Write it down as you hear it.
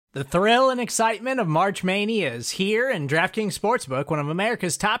The thrill and excitement of March Mania is here, and DraftKings Sportsbook, one of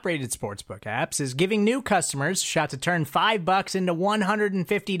America's top-rated sportsbook apps, is giving new customers a shot to turn $5 into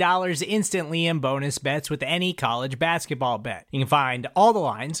 $150 instantly in bonus bets with any college basketball bet. You can find all the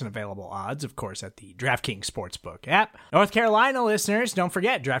lines and available odds, of course, at the DraftKings Sportsbook app. North Carolina listeners, don't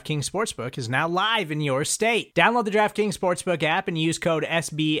forget, DraftKings Sportsbook is now live in your state. Download the DraftKings Sportsbook app and use code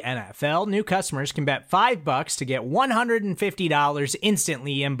SBNFL. New customers can bet $5 to get $150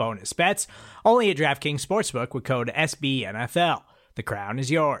 instantly in bonus bets, only at DraftKings Sportsbook with code SBNFL. The crown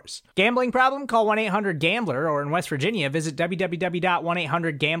is yours. Gambling problem? Call 1-800-GAMBLER, or in West Virginia, visit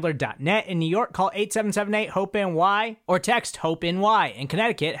www.1800gambler.net. In New York, call 877-8-HOPE-NY or text HOPE-NY. In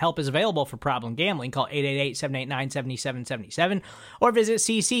Connecticut, help is available for problem gambling. Call 888-789-7777 or visit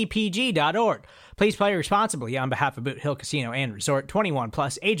ccpg.org. Please play responsibly on behalf of Boot Hill Casino and Resort. 21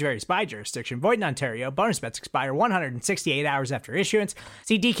 plus, age varies by jurisdiction. Void in Ontario. Bonus bets expire 168 hours after issuance.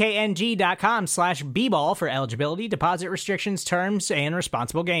 See dkng.com/bball for eligibility, deposit restrictions, terms, and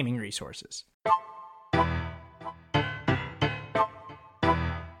responsible gaming resources.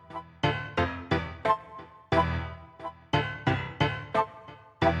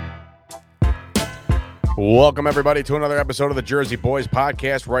 Welcome, everybody, to another episode of the Jersey Boyz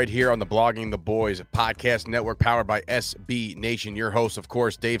podcast right here on the Blogging the Boys podcast network powered by SB Nation. Your host, of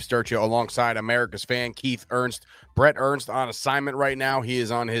course, Dave Sturchio, alongside America's fan, Keith Ernst. Brett Ernst on assignment right now. He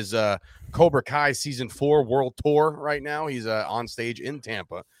is on his Cobra Kai Season 4 World Tour right now. He's on stage in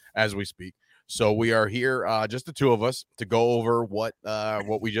Tampa as we speak. So we are here, just the two of us, to go over what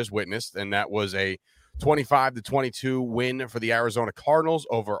we just witnessed, and that was a 25-22 win for the Arizona Cardinals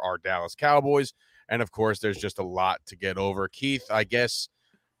over our Dallas Cowboys. And of course, there's just a lot to get over. Keith, I guess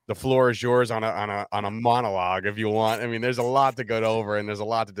the floor is yours on a monologue if you want. I mean, there's a lot to go over and there's a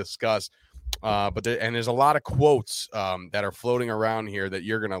lot to discuss. But there's a lot of quotes that are floating around here that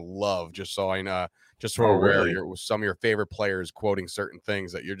you're gonna love. Just so I know, just so aware, some of your favorite players quoting certain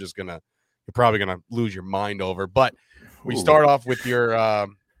things that you're probably gonna lose your mind over. But we start off with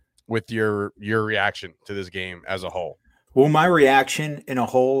your reaction to this game as a whole. Well, my reaction in a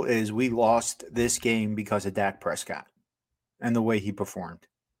whole is we lost this game because of Dak Prescott and the way he performed.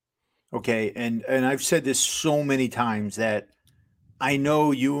 Okay, and I've said this so many times that I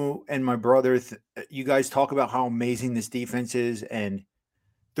know you and my brother, you guys talk about how amazing this defense is, and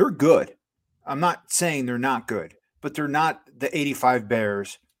they're good. I'm not saying they're not good, but they're not the 85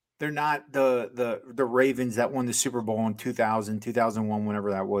 Bears. They're not the Ravens that won the Super Bowl in 2000, 2001,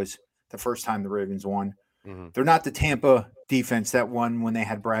 whenever that was, the first time the Ravens won. Mm-hmm. They're not the Tampa defense that won when they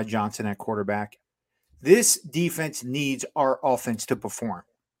had Brad Johnson at quarterback. This defense needs our offense to perform.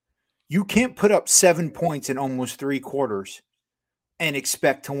 You can't put up 7 points in almost 3 quarters and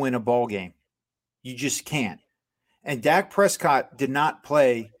expect to win a ball game. You just can't. And Dak Prescott did not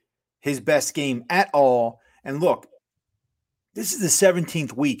play his best game at all. And look, this is the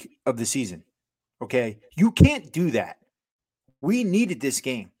 17th week of the season. Okay? You can't do that. We needed this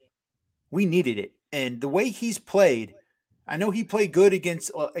game. We needed it. And the way he's played, I know he played good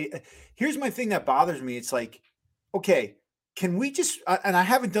against here's my thing that bothers me. It's like, okay, can we just and I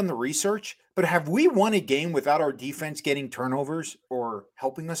haven't done the research, but have we won a game without our defense getting turnovers or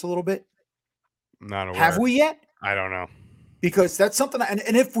helping us a little bit? Not aware. Have we yet? I don't know. Because that's something,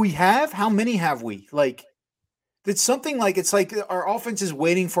 and if we have, how many have we? Like, it's something like, it's like our offense is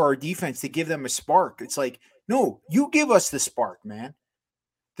waiting for our defense to give them a spark. It's like, no, you give us the spark, man.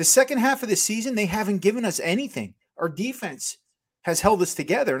 The second half of the season, they haven't given us anything. Our defense has held us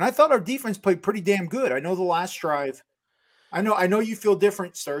together. And I thought our defense played pretty damn good. I know the last drive. I know you feel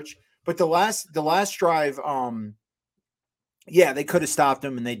different, Sturch, but the last drive, yeah, they could have stopped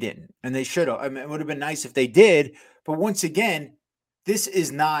them and they didn't. And they should have. I mean, it would have been nice if they did. But once again, this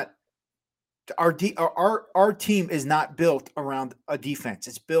is not our team is not built around a defense.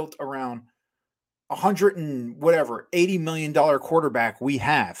 It's built around $80 million quarterback we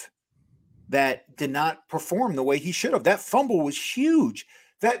have that did not perform the way he should have. That fumble was huge.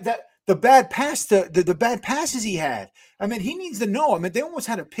 That the bad pass, the bad passes he had. I mean, he needs to know. I mean, they almost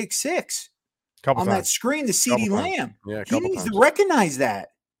had a pick six on that screen to CeeDee Lamb. Yeah, he needs to recognize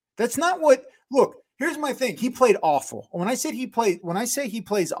that. That's not what. Look, here's my thing. He played awful. When I say he plays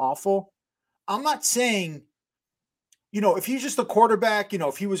awful, I'm not saying, if he's just a quarterback,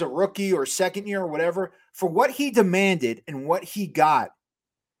 if he was a rookie or second year or whatever, for what he demanded and what he got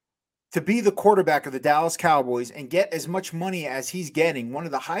to be the quarterback of the Dallas Cowboys and get as much money as he's getting, one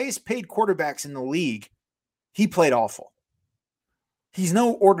of the highest paid quarterbacks in the league, he played awful. He's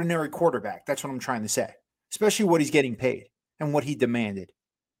no ordinary quarterback. That's what I'm trying to say, especially what he's getting paid and what he demanded.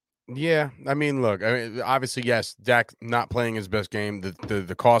 Yeah, I mean, look, obviously, yes, Dak not playing his best game,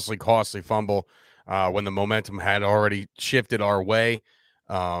 the costly fumble when the momentum had already shifted our way.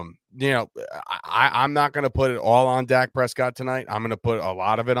 I'm not going to put it all on Dak Prescott tonight. I'm going to put a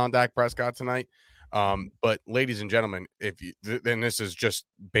lot of it on Dak Prescott tonight. But ladies and gentlemen, if you, then this is just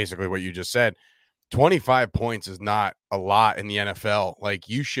basically what you just said. 25 points is not a lot in the NFL. Like,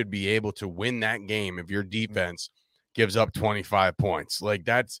 you should be able to win that game if your defense gives up 25 points. Like,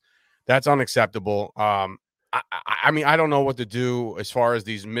 that's unacceptable. I mean, I don't know what to do as far as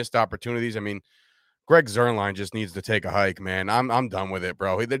these missed opportunities. I mean, Greg Zerline just needs to take a hike, man. I'm done with it,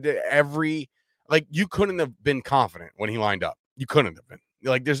 bro. You couldn't have been confident when he lined up. You couldn't have been.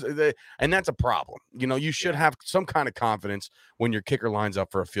 Like, and that's a problem. You should have some kind of confidence when your kicker lines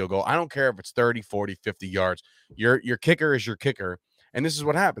up for a field goal. I don't care if it's 30, 40, 50 yards. Your kicker is your kicker. And this is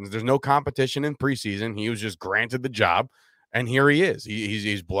what happens. There's no competition in preseason. He was just granted the job. And here he is.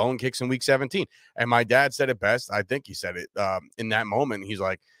 He's blowing kicks in week 17. And my dad said it best. I think he said it in that moment. He's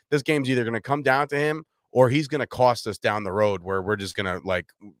like, this game's either going to come down to him or he's going to cost us down the road where we're just going to, like,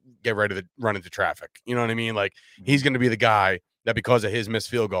 get ready to run into traffic. You know what I mean? Like, he's going to be the guy that because of his missed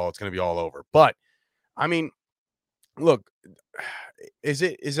field goal, it's going to be all over. But, I mean, look, is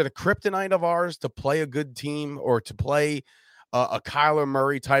it a kryptonite of ours to play a good team or to play a Kyler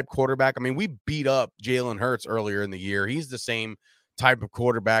Murray type quarterback? I mean, we beat up Jalen Hurts earlier in the year. He's the same type of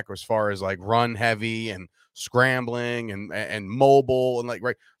quarterback as far as, like, run heavy and scrambling and mobile and, like,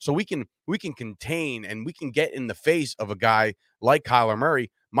 right. So we can contain and we can get in the face of a guy like Kyler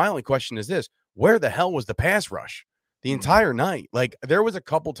Murray. My only question is this: where the hell was the pass rush the entire night? Like, there was a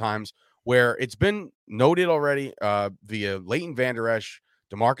couple times where it's been noted already via Leighton Vander Esch,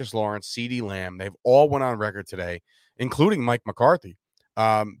 DeMarcus Lawrence, CeeDee Lamb. They've all went on record today, including Mike McCarthy,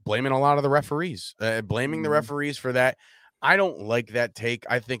 blaming a lot of the referees, blaming the referees for that. I don't like that take.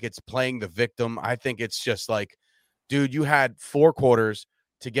 I think it's playing the victim. I think it's just like, dude, you had 4 quarters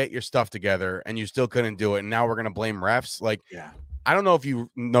to get your stuff together and you still couldn't do it. And now we're going to blame refs. Like, Yeah. I don't know if you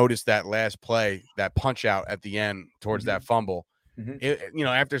noticed that last play, that punch out at the end towards that fumble.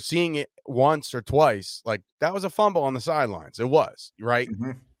 After seeing it once or twice, like, that was a fumble on the sidelines. It was, right?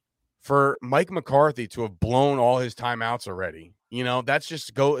 For Mike McCarthy to have blown all his timeouts already, that's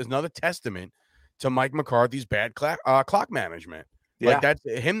just is another testament to Mike McCarthy's bad clock management. Yeah. Like, that's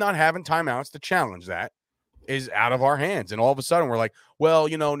him not having timeouts to challenge that is out of our hands. And all of a sudden we're like, well,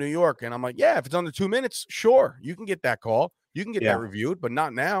 New York. And I'm like, yeah, if it's under 2 minutes, sure, you can get that call. You can get that reviewed, but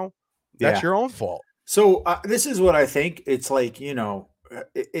not now. That's your own fault. So this is what I think. It's like,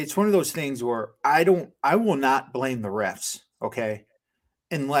 it's one of those things where I will not blame the refs. Okay.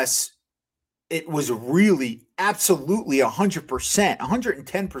 Unless it was really absolutely 100%,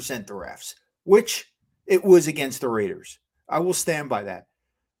 110% the refs, which it was against the Raiders. I will stand by that.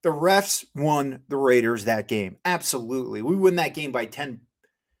 The refs won the Raiders that game. Absolutely. We win that game by 10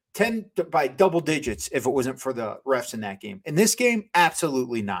 by double digits if it wasn't for the refs in that game. In this game,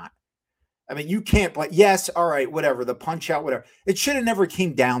 absolutely not. I mean, you can't play. Yes, all right, whatever, the punch out, whatever. It should have never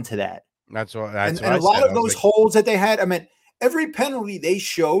came down to that. That's what and a lot of those holds that they had, I mean, every penalty they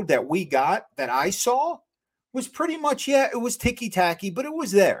showed that we got, that I saw, was pretty much, it was ticky-tacky, but it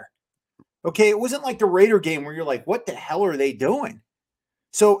was there. Okay, it wasn't like the Raider game where you're like, what the hell are they doing?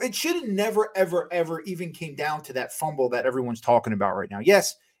 So it should have never, ever, ever even came down to that fumble that everyone's talking about right now.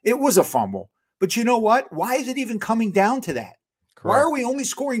 Yes, it was a fumble, but you know what? Why is it even coming down to that? Correct. Why are we only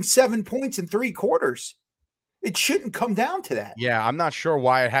scoring 7 points in 3 quarters? It shouldn't come down to that. Yeah, I'm not sure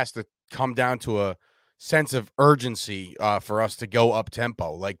why it has to come down to a sense of urgency for us to go up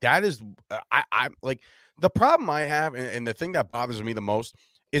tempo. Like, that is, I like, the problem I have, and the thing that bothers me the most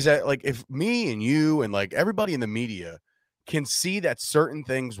is that, like, if me and you and, like, everybody in the media can see that certain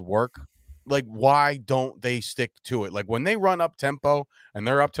things work, like, why don't they stick to it? Like, when they run up tempo and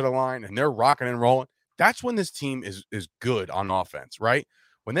they're up to the line and they're rocking and rolling, that's when this team is good on offense, right?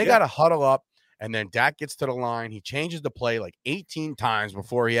 When they got to huddle up and then Dak gets to the line, he changes the play like 18 times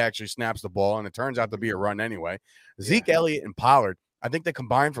before he actually snaps the ball, and it turns out to be a run anyway. Zeke Elliott and Pollard, I think they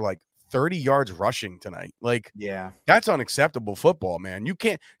combined for like 30 yards rushing tonight. Like, that's unacceptable football, man. You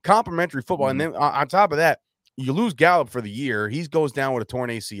can't complimentary football. And then on top of that, you lose Gallup for the year. He goes down with a torn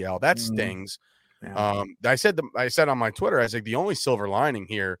ACL. That stings. I said on my Twitter, I was like, the only silver lining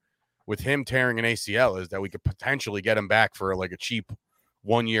here with him tearing an ACL is that we could potentially get him back for like a cheap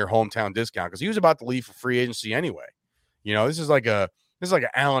 1-year hometown discount, because he was about to leave for free agency anyway. This is like an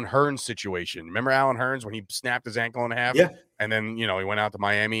Allen Hurns situation. Remember Allen Hurns when he snapped his ankle in half? Yeah. And then, he went out to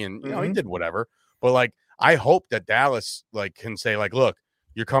Miami and, he did whatever. But, like, I hope that Dallas, like, can say, like, look,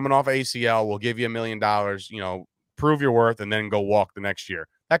 you're coming off ACL. We'll give you $1 million, prove your worth, and then go walk the next year.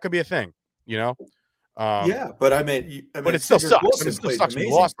 That could be a thing, you know? Yeah, but I mean, But it still Cedric sucks. I mean, Wilson it still played sucks we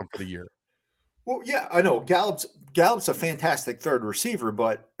amazing. lost him for the year. Well, yeah, I know Gallup's a fantastic third receiver,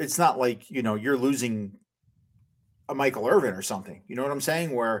 but it's not like, you're losing a Michael Irvin or something. You know what I'm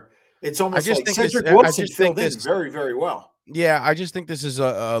saying? Where it's almost like Cedric Wilson filled in very, very well. Yeah, I just think this is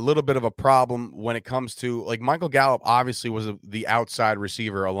a little bit of a problem when it comes to, like, Michael Gallup obviously was the outside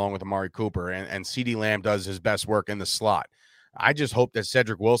receiver along with Amari Cooper, and CeeDee Lamb does his best work in the slot. I just hope that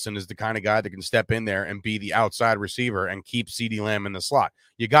Cedric Wilson is the kind of guy that can step in there and be the outside receiver and keep CeeDee Lamb in the slot.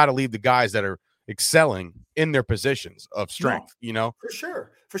 You got to leave the guys that are excelling in their positions of strength, For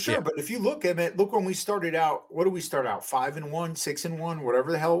sure. Yeah. But if you look at it, look when we started out, what did we start out? 5-1, 6-1,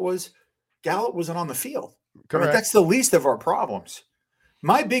 whatever the hell it was. Gallup wasn't on the field. Correct. I mean, that's the least of our problems.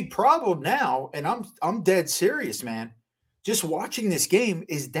 My big problem now, and I'm dead serious, man. Just watching this game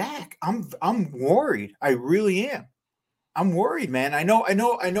is Dak. I'm worried. I really am. I'm worried, man. I know. I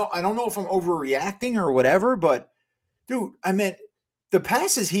don't know if I'm overreacting or whatever, but dude, I meant the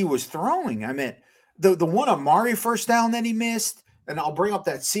passes he was throwing. I meant the one Amari first down that he missed, and I'll bring up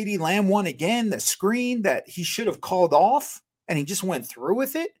that CeeDee Lamb one again, the screen that he should have called off, and he just went through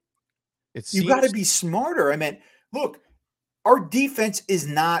with it. You got to be smarter. I mean, look, our defense is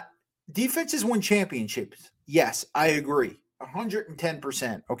win championships. Yes, I agree.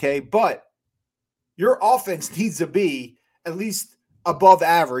 110%. Okay. But your offense needs to be at least above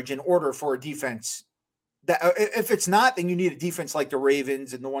average in order for a defense that if it's not, then you need a defense like the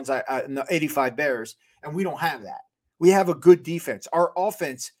Ravens and the ones and the 85 Bears. And we don't have that. We have a good defense. Our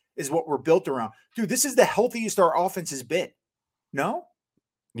offense is what we're built around. Dude, this is the healthiest our offense has been. No?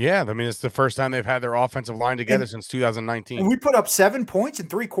 Yeah, I mean, it's the first time they've had their offensive line together since 2019. And we put up 7 points in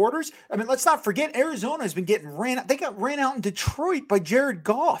 3 quarters. I mean, let's not forget Arizona has been getting ran out. They got ran out in Detroit by Jared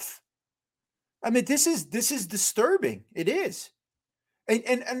Goff. I mean, this is disturbing. It is.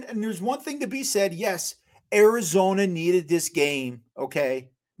 And there's one thing to be said. Yes, Arizona needed this game,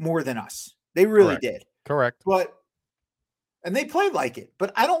 okay, more than us. They really did. Correct. And they played like it.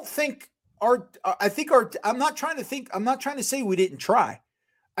 But I don't think I'm not trying to say we didn't try.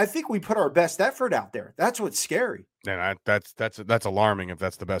 I think we put our best effort out there. That's what's scary. And that's alarming if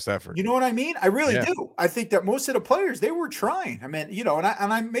that's the best effort. You know what I mean? I really do. I think that most of the players, they were trying. I mean,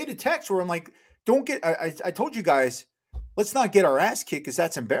 and I made a text where I'm like, I told you guys, let's not get our ass kicked because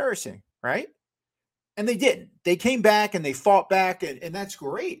that's embarrassing, right? And they didn't. They came back and they fought back, and that's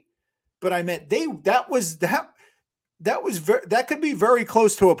great. But I meant that could be very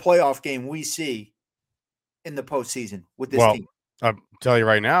close to a playoff game we see in the postseason with this team. I'll tell you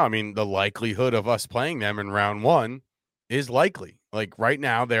right now, I mean, the likelihood of us playing them in round 1 is likely. Like right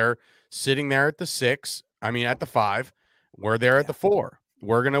now, they're sitting there at the 6. I mean, at the 5. We're there at the 4.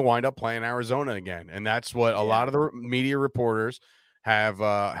 We're going to wind up playing Arizona again. And that's what a lot of the media reporters have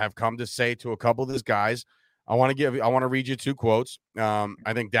come to say to a couple of these guys. I want to read you 2 quotes.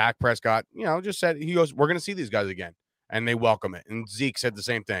 I think Dak Prescott, just said, he goes, we're going to see these guys again. And they welcome it. And Zeke said the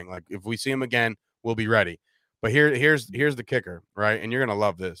same thing. Like, if we see them again, we'll be ready. But here's the kicker, right? And you're going to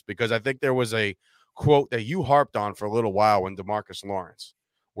love this because I think there was a quote that you harped on for a little while when DeMarcus Lawrence,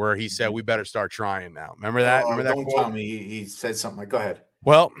 where he said, we better start trying now. Remember that? Remember that don't quote? Tell me he said something like, go ahead.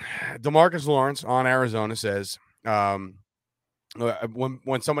 Well, DeMarcus Lawrence on Arizona says, when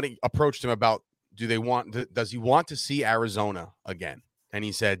somebody approached him about, does he want to see Arizona again? And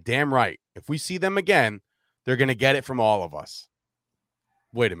he said, damn right. If we see them again, they're going to get it from all of us.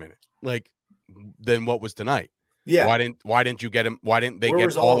 Wait a minute. Like, then what was tonight? Yeah. Why didn't you get him? Why didn't they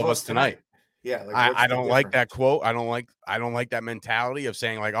get all of us tonight? Yeah. Like, I don't like that quote. I don't like that mentality of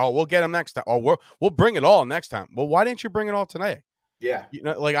saying like, oh, we'll get them next time. Oh, we'll bring it all next time. Well, why didn't you bring it all tonight? Yeah.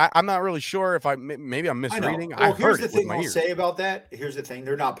 Like I'm not really sure if maybe I'm misreading. Well, here's the thing I'll say about that. Here's the thing.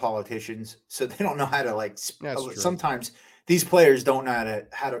 They're not politicians, so they don't know how to sometimes these players don't know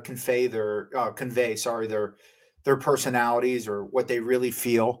how to convey their personalities or what they really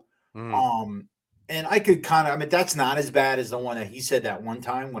feel. And I could that's not as bad as the one that he said that one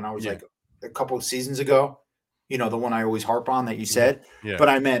time when I was like a couple of seasons ago, the one I always harp on that you said, but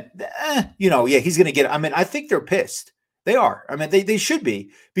I meant, he's going to get it. I mean, I think they're pissed. They are. I mean, they should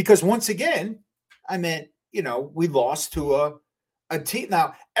be, because once again, I meant, we lost to a team.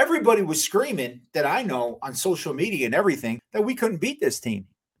 Now, everybody was screaming that I know on social media and everything that we couldn't beat this team.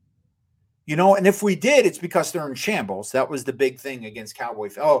 And if we did, it's because they're in shambles. That was the big thing against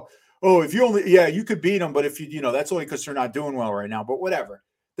Cowboys. Oh, if you only, you could beat them, but if that's only because they're not doing well right now. But whatever.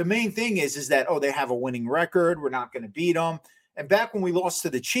 The main thing is that, they have a winning record. We're not going to beat them. And back when we lost to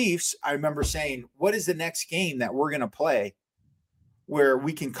the Chiefs, I remember saying, what is the next game that we're going to play where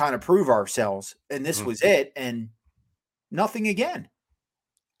we can kind of prove ourselves? And this was it. And nothing again.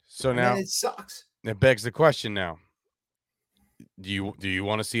 So now it sucks. It begs the question now. Do you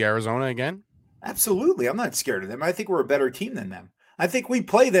want to see Arizona again? Absolutely. I'm not scared of them. I think we're a better team than them. I think we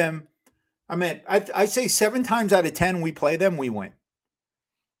play them. I say 7 times out of 10 we play them, we win.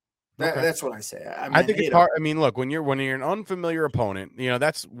 That's what I say. I think it's hard. I mean, look, when you're an unfamiliar opponent,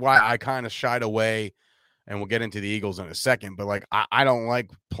 that's why I kind of shied away, and we'll get into the Eagles in a second, but like I don't like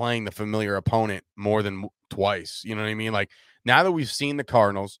playing the familiar opponent more than twice. You know what I mean? Like, now that we've seen the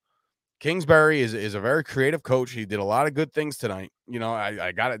Cardinals, Kingsbury is a very creative coach. He did a lot of good things tonight. You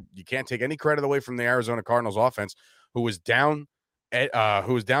can't take any credit away from the Arizona Cardinals offense, who was down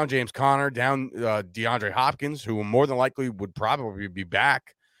James Conner, down DeAndre Hopkins, who more than likely would probably be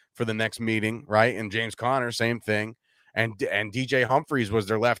back for the next meeting, right? And James Conner, same thing. And DJ Humphries was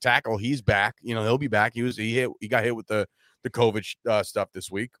their left tackle. He's back. He'll be back. He got hit with the COVID stuff this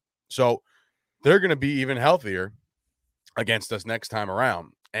week. So they're going to be even healthier against us next time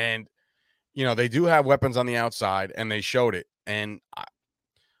around. And they do have weapons on the outside, and they showed it. And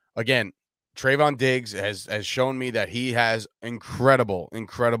again, Trayvon Diggs has shown me that he has incredible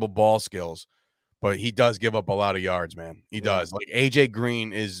ball skills, but he does give up a lot of yards, man. He does. Like, AJ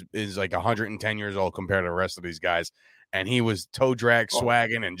Green is like 110 years old compared to the rest of these guys, and he was toe drag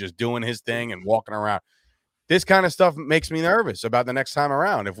swagging and just doing his thing and walking around. This kind of stuff makes me nervous about the next time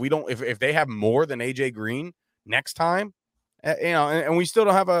around. If they have more than AJ Green next time, and we still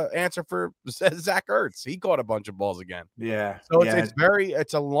don't have an answer for Zach Ertz. He caught a bunch of balls again. Yeah. So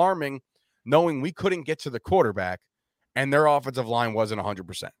it's alarming knowing we couldn't get to the quarterback, and their offensive line wasn't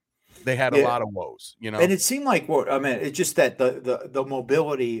 100%. They had a lot of woes, And it seemed like it's just that the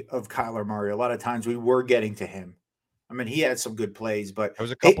mobility of Kyler Murray. A lot of times we were getting to him. He had some good plays, but there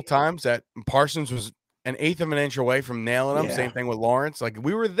was a couple times that Parsons was an eighth of an inch away from nailing him. Yeah. Same thing with Lawrence. Like,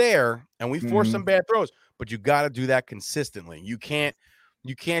 we were there, and we forced some bad throws, but you got to do that consistently. You can't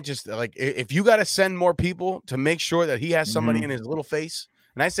just, like, if you got to send more people to make sure that he has somebody in his little face.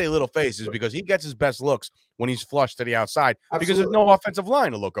 And I say little face is because he gets his best looks when he's flushed to the outside. Absolutely. Because there's no offensive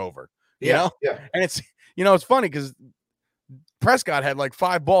line to look over. Yeah. And it's it's funny because Prescott had like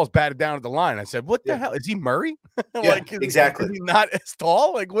 5 balls batted down at the line. I said, "What the hell is he, Murray?" Exactly. Is he not as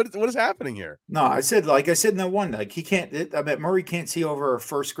tall? Like, what is happening here? No, I said in that one, like, he can't. Murray can't see over a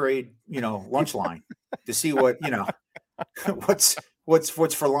first grade, lunch line to see what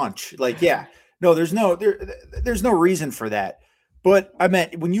what's for lunch. Like, no, there's no reason for that. But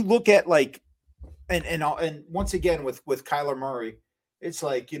when you look at and once again with Kyler Murray, it's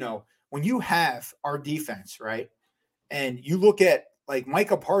like, when you have our defense, right? And you look at, like,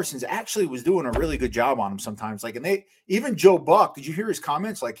 Micah Parsons actually was doing a really good job on him sometimes. Like, and even Joe Buck, did you hear his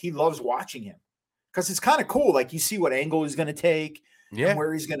comments? Like, he loves watching him because it's kind of cool. Like, you see what angle he's going to take and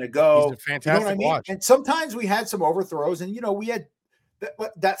where he's going to go. He's a fantastic watch. And sometimes we had some overthrows, and, we had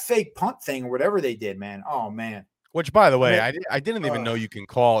that fake punt thing or whatever they did, man. Oh, man. Which, by the way, I didn't even know you can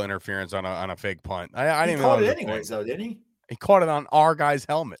call interference on a fake punt. I didn't know. He called it anyways, though, didn't he? He caught it on our guy's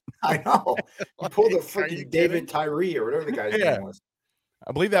helmet. I know. He pulled a freaking David Tyree or whatever the guy's name was.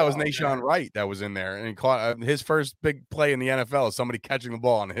 I believe that was Nashawn Wright that was in there, and he caught his first big play in the NFL is somebody catching the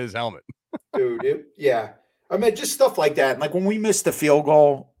ball on his helmet. Dude, just stuff like that. Like, when we missed the field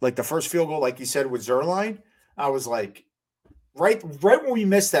goal, like the first field goal, like you said, with Zerline, I was like, right when we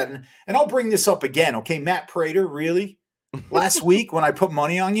missed that, and I'll bring this up again, okay? Matt Prater, really? Last week when I put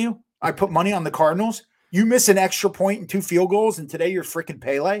money on you, I put money on the Cardinals. You miss an extra point and 2 field goals, and today you're freaking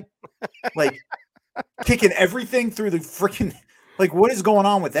Pele, like, kicking everything through the freaking, like, what is going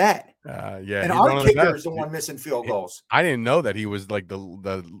on with that? And our kicker is the one missing field goals. I didn't know that he was like the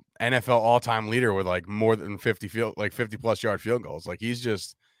NFL all-time leader with like more than 50 plus yard field goals. Like, he's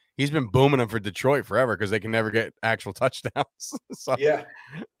been booming them for Detroit forever because they can never get actual touchdowns. So, I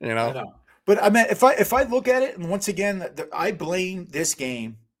know. But if I look at it, and once again, I blame this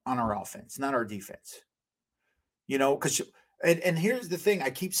game on our offense, not our defense. Because and here's the thing: I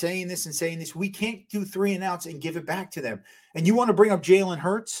keep saying this. We can't do 3 and outs and give it back to them. And you want to bring up Jalen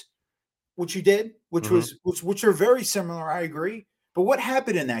Hurts, which you did, which are very similar. I agree. But what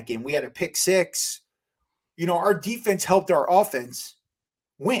happened in that game? We had a pick 6. Our defense helped our offense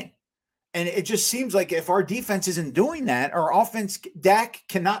win. And it just seems like if our defense isn't doing that, our offense, Dak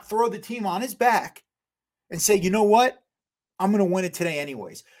cannot throw the team on his back and say, you know what? I'm going to win it today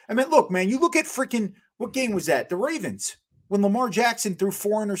anyways. Look, man, you look at freaking, what game was that? The Ravens, when Lamar Jackson threw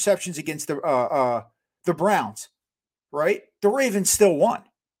 4 interceptions against the Browns, right? The Ravens still won.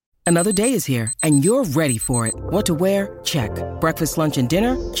 Another day is here, and you're ready for it. What to wear? Check. Breakfast, lunch, and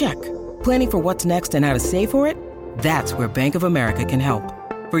dinner? Check. Planning for what's next and how to save for it? That's where Bank of America can help.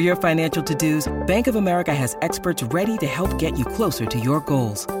 For your financial to-dos, Bank of America has experts ready to help get you closer to your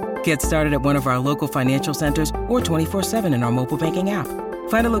goals. Get started at one of our local financial centers or 24/7 in our mobile banking app.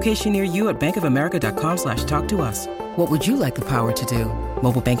 Find a location near you at bankofamerica.com/talktous. What would you like the power to do?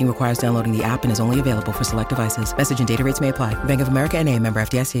 Mobile banking requires downloading the app and is only available for select devices. Message and data rates may apply. Bank of America N.A., member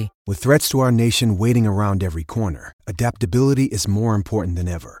FDIC. With threats to our nation waiting around every corner, adaptability is more important than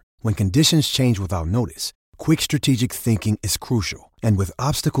ever. When conditions change without notice, quick strategic thinking is crucial. And with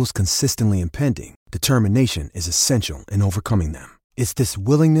obstacles consistently impending, determination is essential in overcoming them. It's this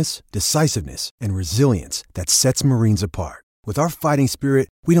willingness, decisiveness, and resilience that sets Marines apart. With our fighting spirit,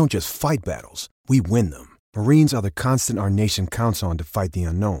 we don't just fight battles, we win them. Marines are the constant our nation counts on to fight the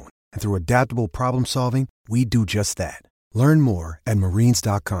unknown. And through adaptable problem solving, we do just that. Learn more at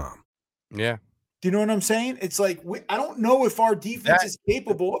marines.com. Yeah. Do you know what I'm saying? It's like, I don't know if our defense is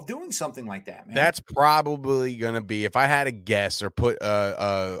capable of doing something like that, man. That's probably going to be, if I had to guess or put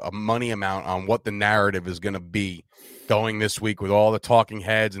a money amount on what the narrative is going to be going this week with all the talking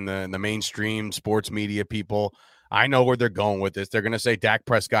heads and the mainstream sports media people, I know where they're going with this. They're going to say Dak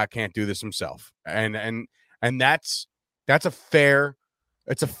Prescott can't do this himself. And that's a fair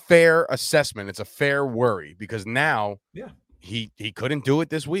assessment. It's a fair worry because now he couldn't do it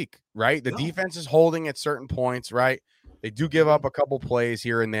this week, right? The defense is holding at certain points, right? They do give up a couple plays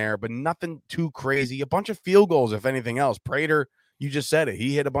here and there, but nothing too crazy. A bunch of field goals, if anything else. Prater, you just said it.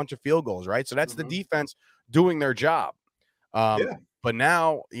 He hit a bunch of field goals, right? So that's the defense doing their job. But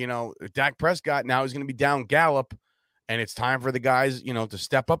now, Dak Prescott now is going to be down Gallup, and it's time for the guys, to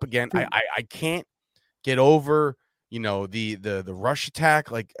step up again. I can't get over, the rush attack,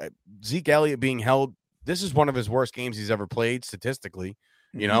 like Zeke Elliott being held. This is one of his worst games he's ever played statistically.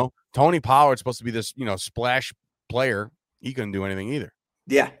 Tony Pollard's supposed to be this, splash player. He couldn't do anything either.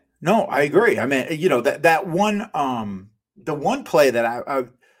 Yeah, no, I agree. I mean, that one, the one play that I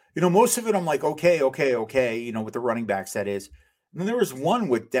most of it I'm like, okay, with the running backs, that is. And then there was one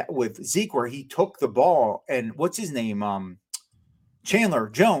with Zeke where he took the ball and what's his name? Chandler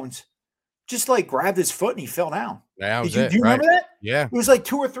Jones just like grabbed his foot and he fell down. That was do you remember that? Yeah. It was like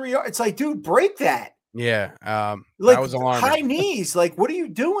 2 or 3 yards. It's like, dude, break that. Yeah. Like that was alarming. High knees. Like, what are you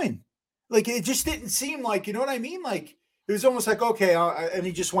doing? Like, it just didn't seem like, you know what I mean? Like, it was almost like, okay. And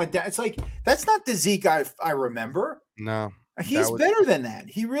he just went down. It's like, that's not the Zeke I remember. No. He's better than that.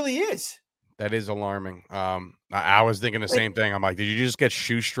 He really is. That is alarming. I was thinking the same thing. I'm like, did you just get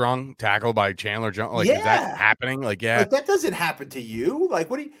shoestrung, tackled by Chandler Jones? Like, is that happening? Like, yeah. Like, that doesn't happen to you. Like,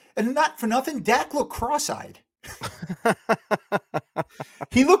 and not for nothing, Dak looked cross-eyed.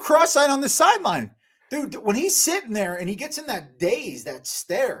 He looked cross-eyed on the sideline. Dude, when he's sitting there and he gets in that daze, that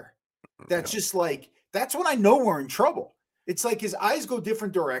stare, that's just like, that's when I know we're in trouble. It's like his eyes go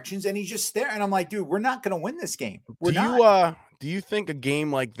different directions and he's just staring. And I'm like, dude, we're not going to win this game. Do you think a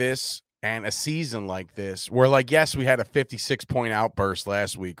game like this and a season like this, where, like, yes, we had a 56-point outburst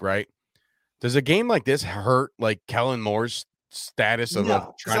last week, right? Does a game like this hurt, like, Kellen Moore's status of trying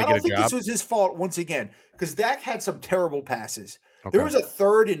to get a job? I don't think this was his fault once again, because Dak had some terrible passes. Okay. There was a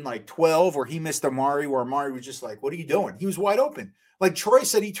 3rd and like 12 where he missed Amari, where Amari was just like, what are you doing? He was wide open. Like Troy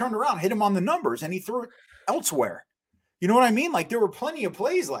said, he turned around, hit him on the numbers, and he threw it elsewhere. You know what I mean? Like, there were plenty of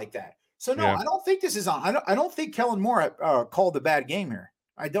plays like that. So, no, I don't think this is on. I don't think Kellen Moore called a bad game here.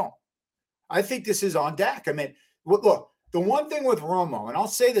 I don't. I think this is on Dak. I mean, look, the one thing with Romo, and I'll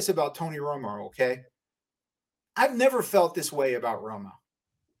say this about Tony Romo, okay? I've never felt this way about Romo,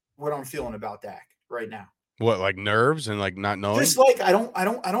 what I'm feeling about Dak right now. What, like nerves and like not knowing? Just like, I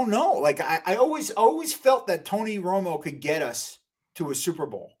don't know. Like, I always felt that Tony Romo could get us to a Super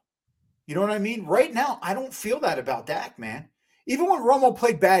Bowl. You know what I mean? Right now, I don't feel that about Dak, man. Even when Romo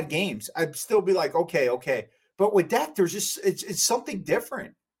played bad games, I'd still be like, okay. But with Dak, there's just, it's something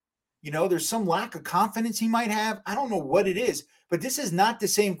different. There's some lack of confidence he might have. I don't know what it is, but this is not the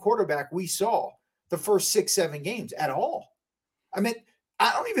same quarterback we saw the first 6-7 games at all. I mean,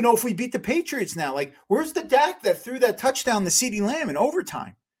 I don't even know if we beat the Patriots now. Like, where's the Dak that threw that touchdown to CeeDee Lamb in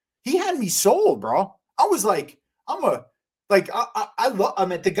overtime? He had me sold, bro. I was like, I mean,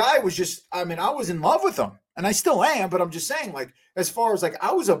 the guy was just, I mean, I was in love with him, and I still am, but I'm just saying, like, as far as, like,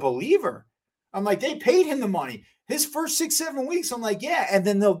 I was a believer. I'm like, they paid him the money. His first 6-7 weeks, I'm like, yeah. And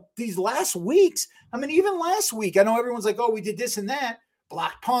then these last weeks, I mean, even last week, I know everyone's like, oh, we did this and that,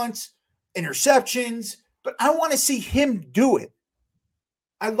 block punts, interceptions, but I want to see him do it.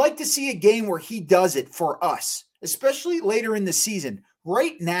 I'd like to see a game where he does it for us, especially later in the season,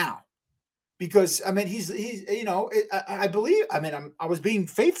 right now. Because, I mean, he's I believe, I mean, I was being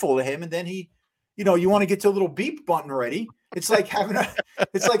faithful to him, and then he, you want to get to a little beep button already. It's like having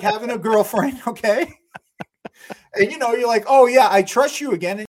a girlfriend, okay? And, you're like, oh, yeah, I trust you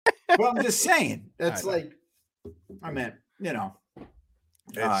again. But I'm just saying, that's like, I mean,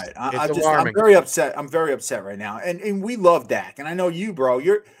 All right. It's I'm alarming. very upset. I'm very upset right now. And we love Dak. And I know you, bro.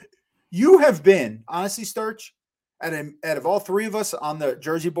 You have been, honestly, Sturch, out of all three of us on the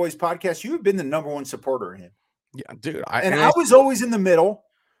Jersey Boys podcast, you have been the number one supporter of him. Yeah, dude. I was always in the middle.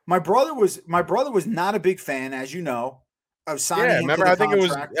 My brother was not a big fan, as you know, of signing him remember, to the I think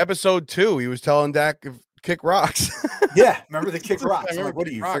contract. it was episode 2. He was telling Dak kick rocks. Yeah, remember the kick rocks? I'm like, what are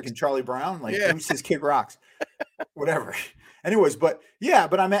Kick you, rocks. freaking Charlie Brown? Like, Yeah. who says kick rocks? Whatever. Anyways, but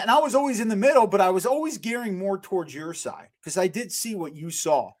I was always in the middle, but I was always gearing more towards your side because I did see what you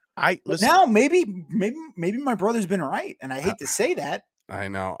saw. But now maybe my brother's been right, and I hate to say that. I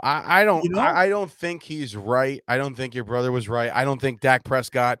know. I don't think he's right. I don't think your brother was right. I don't think Dak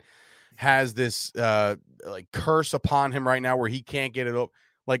Prescott has this like curse upon him right now where he can't get it up.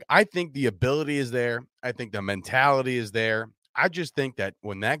 Like, I think the ability is there. I think the mentality is there. I just think that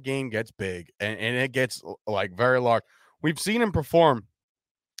when that game gets big and it gets like very large, we've seen him perform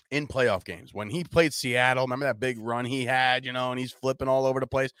in playoff games. When he played Seattle, remember that big run he had, and he's flipping all over the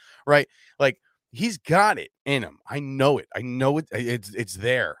place, right? Like, he's got it in him. I know it. I know it. It's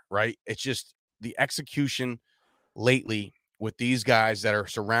there, right? It's just the execution lately with these guys that are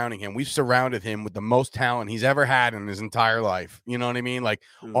surrounding him. We've surrounded him with the most talent he's ever had in his entire life. You know what I mean? Like,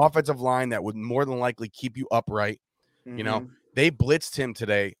 offensive line that would more than likely keep you upright. They blitzed him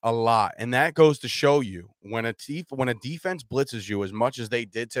today a lot, and that goes to show you when a defense blitzes you as much as they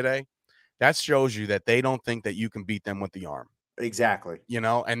did today, that shows you that they don't think that you can beat them with the arm. Exactly.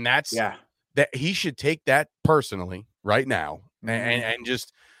 And that's that he should take that personally right now and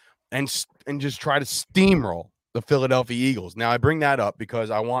just try to steamroll the Philadelphia Eagles. Now, I bring that up because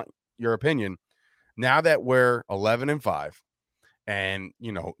I want your opinion. Now that we're 11-5, and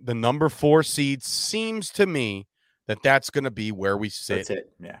the number 4 seed seems to me that's going to be where we sit. That's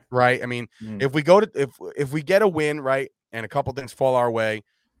it. Yeah. Right. I mean, if we get a win, right, and a couple things fall our way,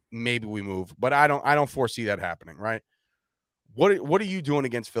 maybe we move. But I don't foresee that happening. Right. What are you doing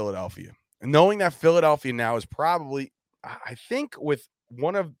against Philadelphia? And knowing that Philadelphia now is probably, I think with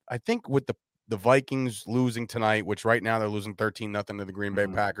the Vikings losing tonight, which right now they're losing 13-0 to the Green Bay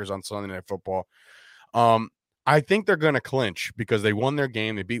Packers on Sunday Night Football. I think they're going to clinch because they won their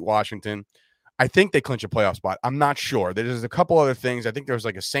game. They beat Washington. I think they clinch a playoff spot. I'm not sure. There's a couple other things. I think there was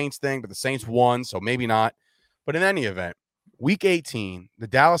like a Saints thing, but the Saints won, so maybe not. But in any event, Week 18, the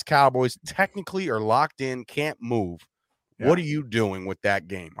Dallas Cowboys technically are locked in, can't move. Yeah. What are you doing with that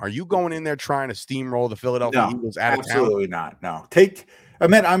game? Are you going in there trying to steamroll the Philadelphia Eagles out of town? Absolutely not. No.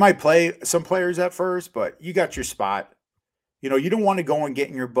 I might play some players at first, but you got your spot. You don't want to go and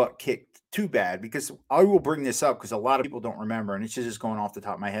getting your butt kicked too bad, because I will bring this up because a lot of people don't remember, and it's just going off the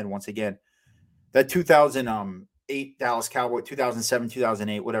top of my head once again. That 2008 Dallas Cowboys, 2007,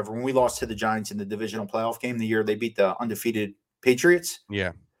 2008, whatever, when we lost to the Giants in the divisional playoff game, the year they beat the undefeated Patriots.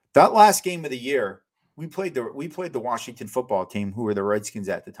 Yeah. That last game of the year, we played the Washington football team, who were the Redskins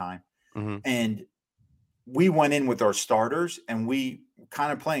at the time. And we went in with our starters and we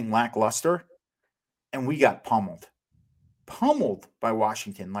kind of playing lackluster, and we got pummeled by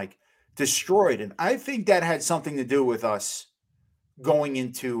Washington, like destroyed. And I think that had something to do with us going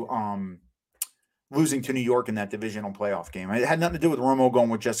into losing to New York in that divisional playoff game. It had nothing to do with Romo going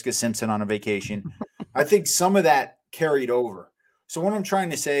with Jessica Simpson on a vacation. I think some of that carried over. So what I'm trying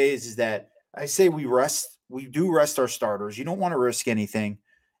to say is that I say we do rest our starters. You don't want to risk anything.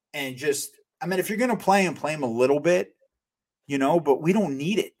 And just, if you're going to play them a little bit, but we don't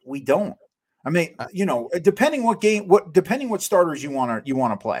need it. We don't. Depending what starters you want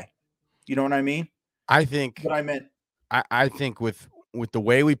to play. You know what I mean? I think what I meant. I think with the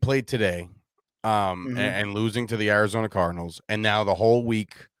way we played today, and losing to the Arizona Cardinals, and now the whole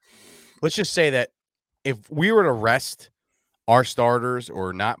week, let's just say that if we were to rest our starters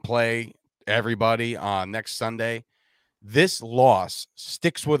or not play everybody on next Sunday, this loss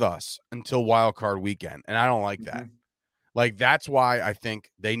sticks with us until wild card weekend. And I don't like that. Like, that's why I think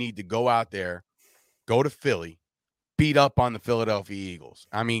they need to go out there, go to Philly, beat up on the Philadelphia Eagles.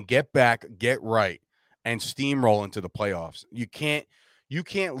 Get back, get right, and steamroll into the playoffs. You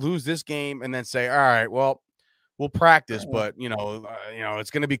can't lose this game and then say, all right, well, we'll practice, but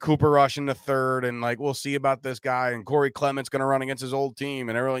it's going to be Cooper Rush in the third, and like we'll see about this guy, and Corey Clement's going to run against his old team,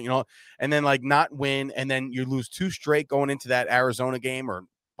 and everyone, and then like not win, and then you lose 2 straight going into that Arizona game or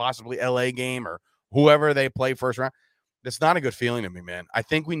possibly LA game or whoever they play first round. That's not a good feeling to me, man. I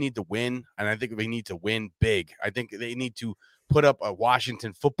think we need to win, and I think we need to win big. I think they need to put up a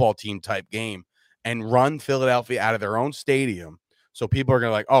Washington football team type game and run Philadelphia out of their own stadium. So people are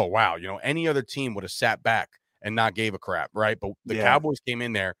going to like, oh, wow, any other team would have sat back and not gave a crap, right? But the Cowboys came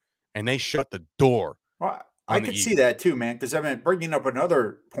in there and they shut the door I could see that too, man. Because I mean, bringing up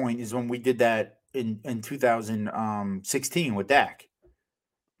another point is when we did that in 2016 with Dak.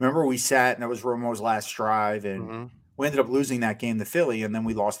 Remember, we sat and that was Romo's last drive, and we ended up losing that game to Philly, and then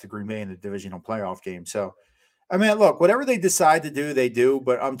we lost to Green Bay in the divisional playoff game. So, I mean, look, whatever they decide to do, they do.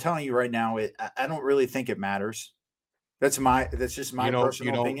 But I'm telling you right now, I don't really think it matters. That's just my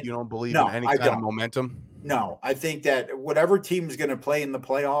personal opinion. You don't believe in any kind of momentum? No, I think that whatever team is going to play in the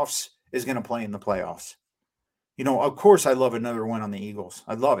playoffs is going to play in the playoffs. You know, of course, I love another win on the Eagles.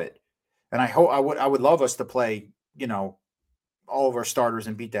 I love it, and I hope I would love us to play, you know, all of our starters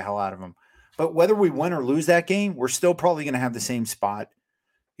and beat the hell out of them. But whether we win or lose that game, we're still probably going to have the same spot.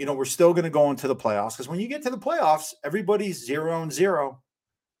 You know, we're still going to go into the playoffs because when you get to the playoffs, everybody's 0-0.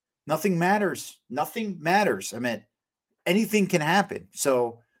 Nothing matters. Nothing matters. I mean, anything can happen.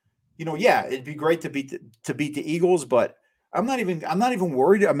 So, you know, yeah, it'd be great to beat the Eagles, but I'm not even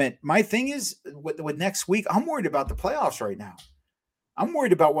worried. I mean, my thing is with next week, I'm worried about the playoffs right now. I'm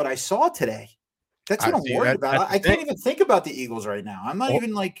worried about what I saw today. That's what I'm worried about. I can't even think about the Eagles right now. I'm not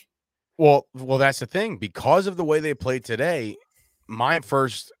even like. Well, that's the thing. Because of the way they played today, my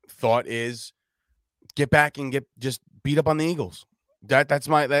first thought is get back and just beat up on the Eagles. That's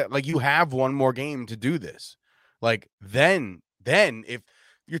like you have one more game to do this. Like then if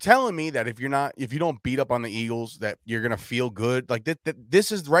you're telling me that if you don't beat up on the Eagles that you're gonna feel good, like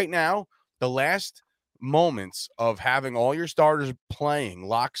this is right now the last moments of having all your starters playing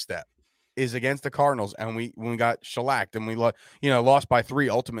lockstep is against the Cardinals, and we got shellacked and we lost by 3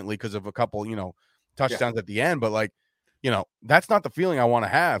 ultimately because of a couple touchdowns at the end, but like that's not the feeling I want to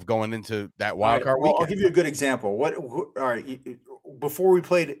have going into that wild card weekend. I'll give you a good example. All right, before we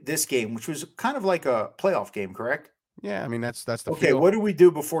played this game, which was kind of like a playoff game, correct? Yeah, I mean that's the okay. feel. What did we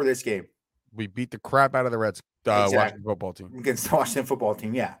do before this game? We beat the crap out of the Reds, Washington football team against the Washington football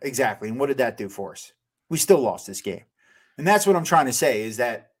team. Yeah, exactly. And what did that do for us? We still lost this game, and that's what I'm trying to say is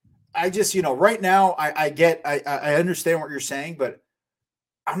that I just right now I understand what you're saying, but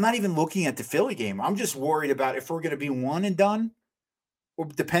I'm not even looking at the Philly game. I'm just worried about if we're going to be 1 and done, or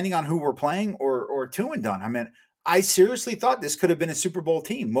depending on who we're playing, or 2 and done. I mean, I seriously thought this could have been a Super Bowl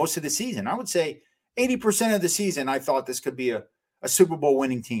team most of the season. I would say 80% of the season, I thought this could be a Super Bowl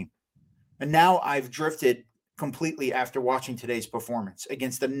winning team. And now I've drifted completely after watching today's performance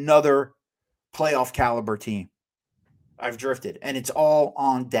against another playoff caliber team. I've drifted, and it's all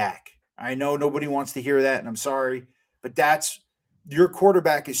on Dak. I know nobody wants to hear that, and I'm sorry, but your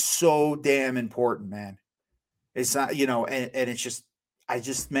quarterback is so damn important, man. It's not, and it's just,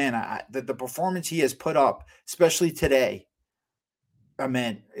 the performance he has put up, especially today, I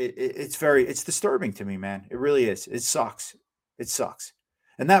mean, it's disturbing to me, man. It really is. It sucks. It sucks.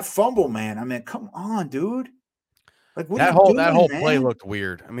 And that fumble, man, I mean, come on, dude. Like that whole play looked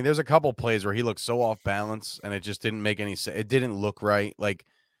weird. I mean, there's a couple plays where he looked so off balance and it just didn't make any sense. It didn't look right. Like,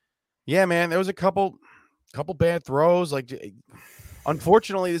 yeah, man, there was a couple bad throws. Like,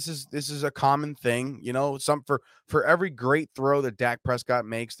 unfortunately, this is a common thing. For every great throw that Dak Prescott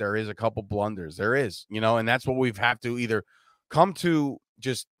makes, there is a couple blunders. There is, and that's what we've have to either come to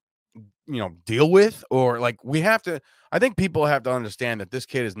just deal with, or like we have to. I think people have to understand that this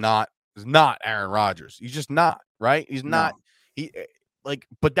kid is not Aaron Rodgers. He's just not, right? He's not.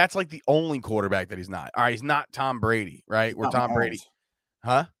 But that's like the only quarterback that he's not. All right, he's not Tom Brady, right? We're Tom Brady,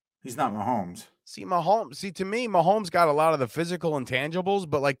 huh? He's not Mahomes. See, to me, Mahomes got a lot of the physical intangibles,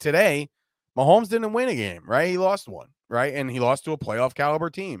 but like today, Mahomes didn't win a game, right? He lost one, right? And he lost to a playoff caliber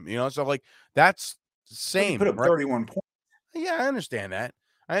team, so like that's the same. He put up 31 points. Yeah, I understand that.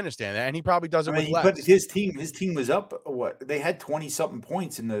 And he probably does it with less. But his team was up. What, they had 20-something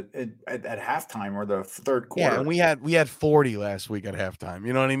points at halftime or the third quarter. Yeah, and we had 40 last week at halftime.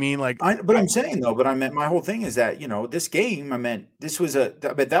 You know what I mean? Like, I'm saying though. But I meant my whole thing is that this game. I meant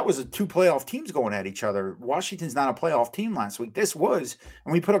that was a 2 playoff teams going at each other. Washington's not a playoff team last week. This was,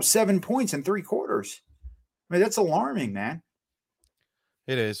 and we put up 7 points in 3 quarters. I mean, that's alarming, man.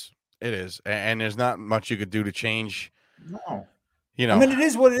 It is, and there's not much you could do to change. No. I mean, it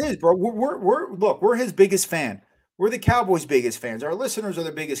is what it is, bro. We're his biggest fan. We're the Cowboys' biggest fans. Our listeners are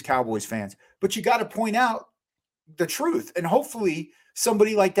the biggest Cowboys fans. But you got to point out the truth, and hopefully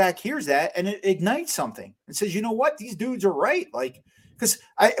somebody like Dak hears that and it ignites something and says, you know what, these dudes are right. Like, because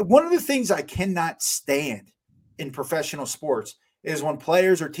one of the things I cannot stand in professional sports is when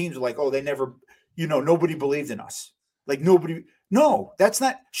players or teams are like, oh, they never, nobody believed in us. Like no, that's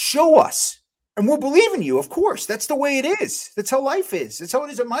not. Show us. And we'll believe in you, of course. That's the way it is. That's how life is. That's how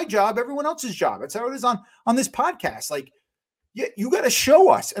it is at my job, everyone else's job. That's how it is on this podcast. Like, yeah, you got to show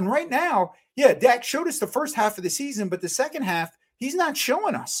us. And right now, yeah, Dak showed us the first half of the season, but the second half, he's not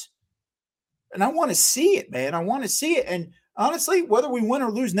showing us. And I want to see it, man. I want to see it. And honestly, whether we win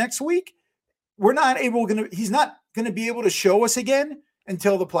or lose next week, he's not going to be able to show us again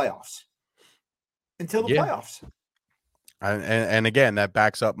until the playoffs. Playoffs. And again, that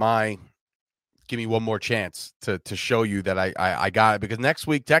backs up my give me one more chance to show you that I got it, because next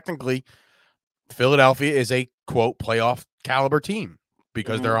week, technically, Philadelphia is a quote playoff caliber team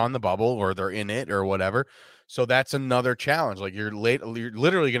because they're on the bubble or they're in it or whatever. So that's another challenge. Like you're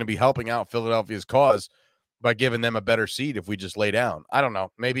literally going to be helping out Philadelphia's cause by giving them a better seed if we just lay down. I don't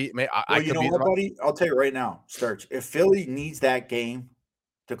know. Maybe you know what, buddy? I'll tell you right now, Sturch, if Philly needs that game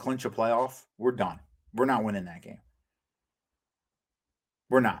to clinch a playoff, we're done. We're not winning that game.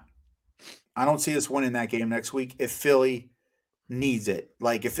 We're not. I don't see us winning that game next week if Philly needs it.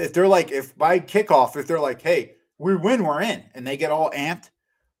 Like if they're like, if by kickoff, if they're like, hey, we win, we're in, and they get all amped,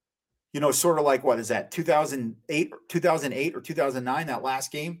 sort of like, what is that, 2008 or 2009, that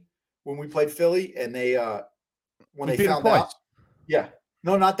last game when we played Philly and they when they found out. Yeah.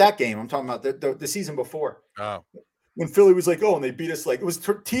 No, not that game. I'm talking about the season before. Oh. When Philly was like, and they beat us, like, it was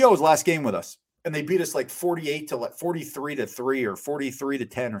T.O.'s last game with us, and they beat us like 43-3 or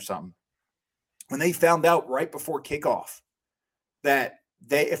 43-10 or something. When they found out right before kickoff that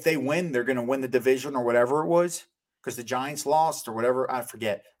if they win, they're going to win the division or whatever it was, because the Giants lost or whatever, I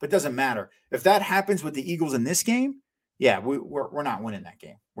forget. But it doesn't matter. If that happens with the Eagles in this game, yeah, we're not winning that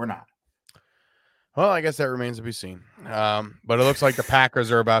game. We're not. Well, I guess that remains to be seen. But it looks like the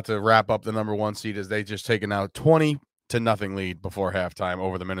Packers are about to wrap up the number 1 seed as they just taken out 20-0 lead before halftime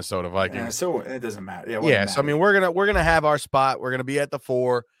over the Minnesota Vikings. Yeah, so it doesn't matter. Yeah, so I mean, we're gonna have our spot. We're gonna be at the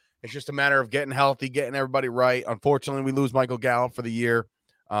 4. It's just a matter of getting healthy, getting everybody right. Unfortunately, we lose Michael Gallup for the year.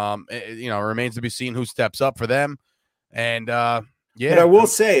 It remains to be seen who steps up for them. And yeah, but I will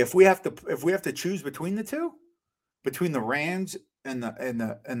say, if we have to choose between the two, between the Rams and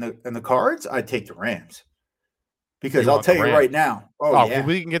the Cards, I'd take the Rams, because I'll tell you right now. Well,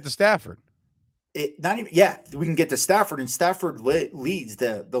 we can get to Stafford. We can get to Stafford, and Stafford leads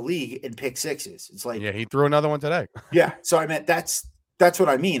the league in pick sixes. It's like, he threw another one today. Yeah, so I meant that's what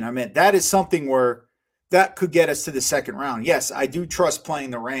I mean. I meant that is something where that could get us to the second round. Yes, I do trust playing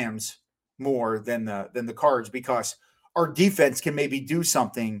the Rams more than the Cards, because our defense can maybe do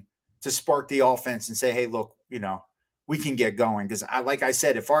something to spark the offense and say, hey, look, we can get going. Because like I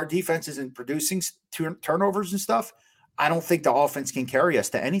said, if our defense isn't producing turnovers and stuff, I don't think the offense can carry us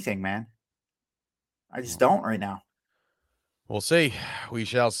to anything, man. I just don't right now. We'll see. We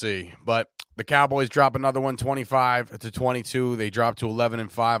shall see. But the Cowboys drop another one, 25-22. They drop to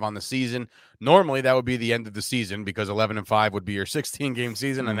 11-5 on the season. Normally, that would be the end of the season, because 11-5 would be your 16-game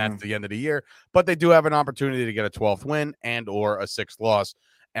season, and that's the end of the year. But they do have an opportunity to get a 12th win and or a 6th loss.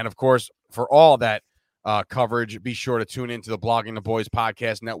 And, of course, for all that coverage, be sure to tune into the Blogging the Boys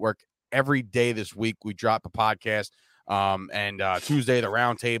podcast network. Every day this week, we drop a podcast. And Tuesday, the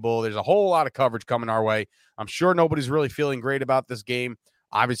roundtable. There's a whole lot of coverage coming our way. I'm sure nobody's really feeling great about this game.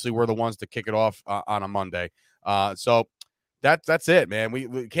 Obviously, we're the ones to kick it off on a Monday. So that's it, man.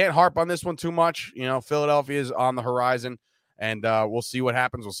 We can't harp on this one too much. Philadelphia is on the horizon, and we'll see what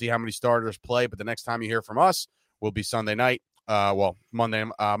happens. We'll see how many starters play. But the next time you hear from us will be Sunday night.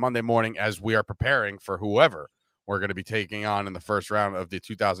 Monday morning, as we are preparing for whoever we're going to be taking on in the first round of the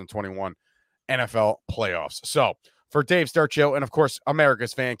 2021 NFL playoffs. So, for Dave Sturchio and, of course,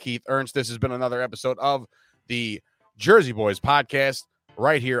 America's fan, Keith Ernst, this has been another episode of the Jersey Boyz podcast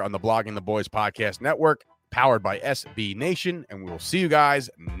right here on the Blogging the Boys podcast network, powered by SB Nation, and we will see you guys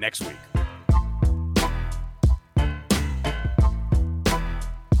next week.